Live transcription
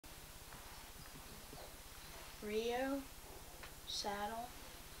Saddle.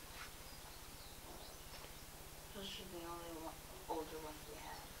 Those are the only older ones we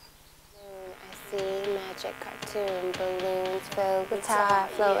have. I see magic cartoon balloons filled with tar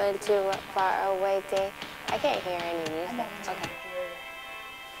floating to a far away day. I can't hear any music. Okay.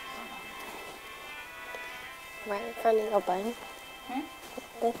 Right in front of your bun. Hmm?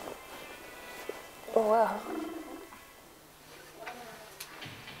 Whoa.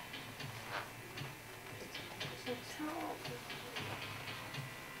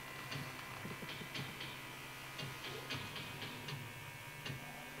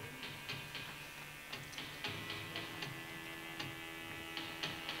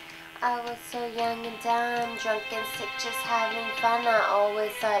 I was so young and dumb, drunk and sick, just having fun. I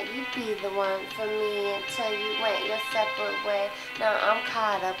always thought you'd be the one for me until you went your separate way. Now I'm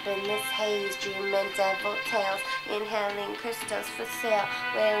caught up in this haze, dreaming devil tales, inhaling crystals for sale,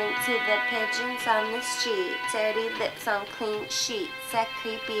 wailing to the pigeons on the street, dirty lips on clean sheets. That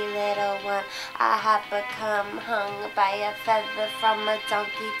creepy little one I have become, hung by a feather from a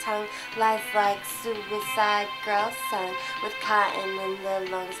donkey tongue, lies like suicide girl son, with cotton in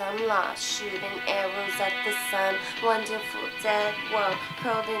the lungs. I'm lost, shooting arrows at the sun. Wonderful dead world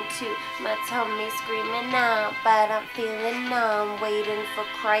curled into my tummy, screaming out, but I'm feeling numb, waiting for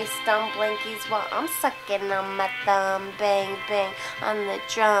Christ on blinkies while I'm sucking on my thumb. Bang bang on the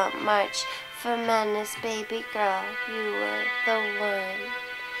drum, march for menace, baby girl, you were the one.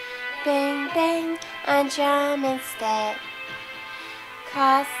 Bang bang on drum instead,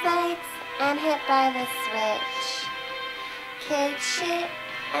 cross legs and hit by the switch. Kid shit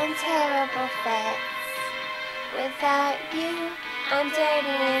and terrible fits. Without you, I'm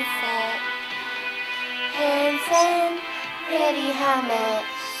dirty and sick. Hands in pretty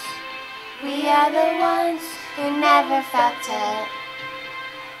helmets. We are the ones who never felt it.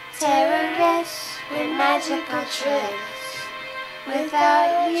 Terrorists with magical tricks.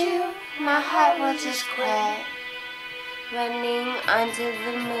 Without you, my heart will just quit. Running under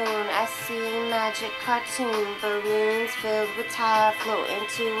the moon, I see magic cartoon balloons filled with tar float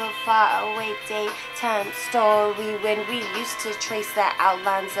into a faraway daytime story when we used to trace the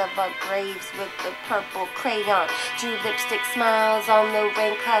outlines of our graves with the purple crayon. Drew lipstick smiles on the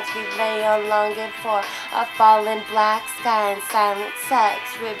rain clouds we lay on, longing for a fallen black sky and silent sex.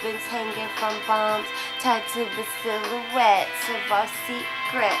 Ribbons hanging from bombs tied to the silhouettes of our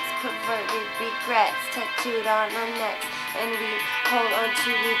secrets, perverted regrets tattooed on our necks. And we hold on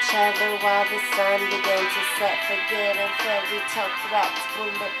to each other while the sun began to set. Forgetting fairy tale threats,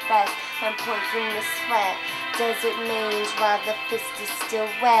 bullet vests and poisonous sweat. Desert mange while the fist is still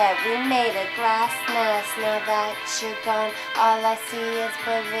wet. We made a glass nest. Now that you're gone, all I see is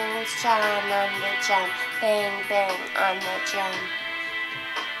balloons shine on the drum. Bang bang on the drum.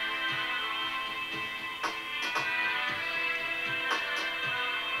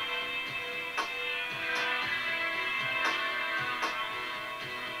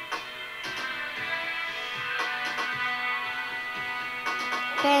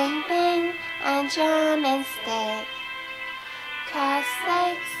 Bang bang on drum and stick, cross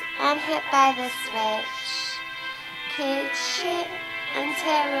legs and hit by the switch. Kid shit and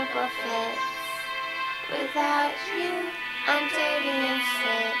terrible fits. Without you, I'm dirty and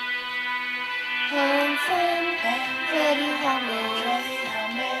sick. Hands in pretty helmets.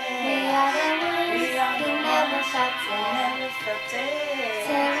 We are the ones who never felt it.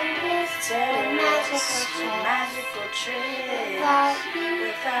 Terrorists with magical tricks. Without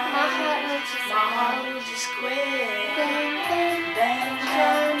you, my heart would just quit. Bang bang,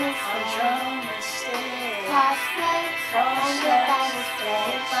 drum and stick. Cross legs and hit by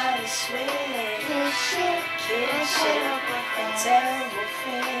the switch. Kid shit and terrible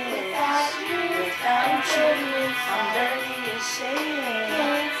fits. Without you, I'm dirty and sick.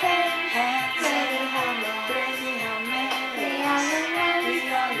 Hands in pretty helmet. We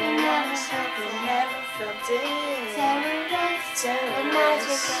are the ones who never felt it. Terrorists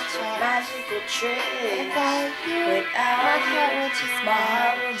with magical tricks. Without you, my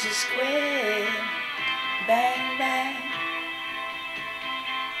heart will just quit. Bang bang,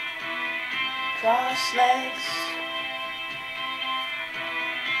 cross legs,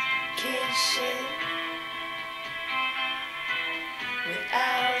 kid shit.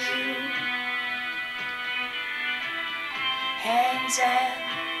 Without you, hands in.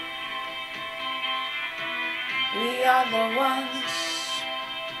 We are the ones,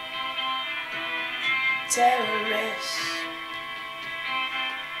 terrorists.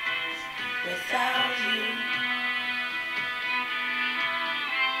 Without you.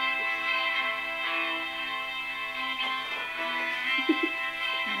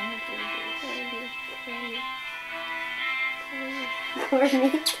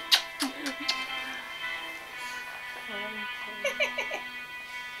 corny.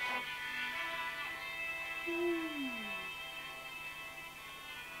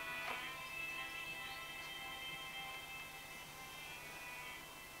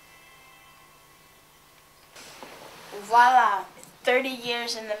 Voila! 30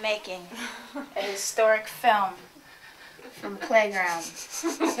 years in the making. A historic film from Playground.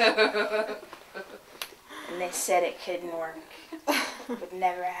 And they said it couldn't work. Would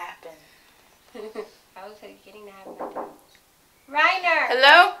never happen. I was getting to happen. Reiner!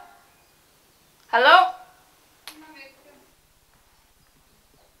 Hello? Hello?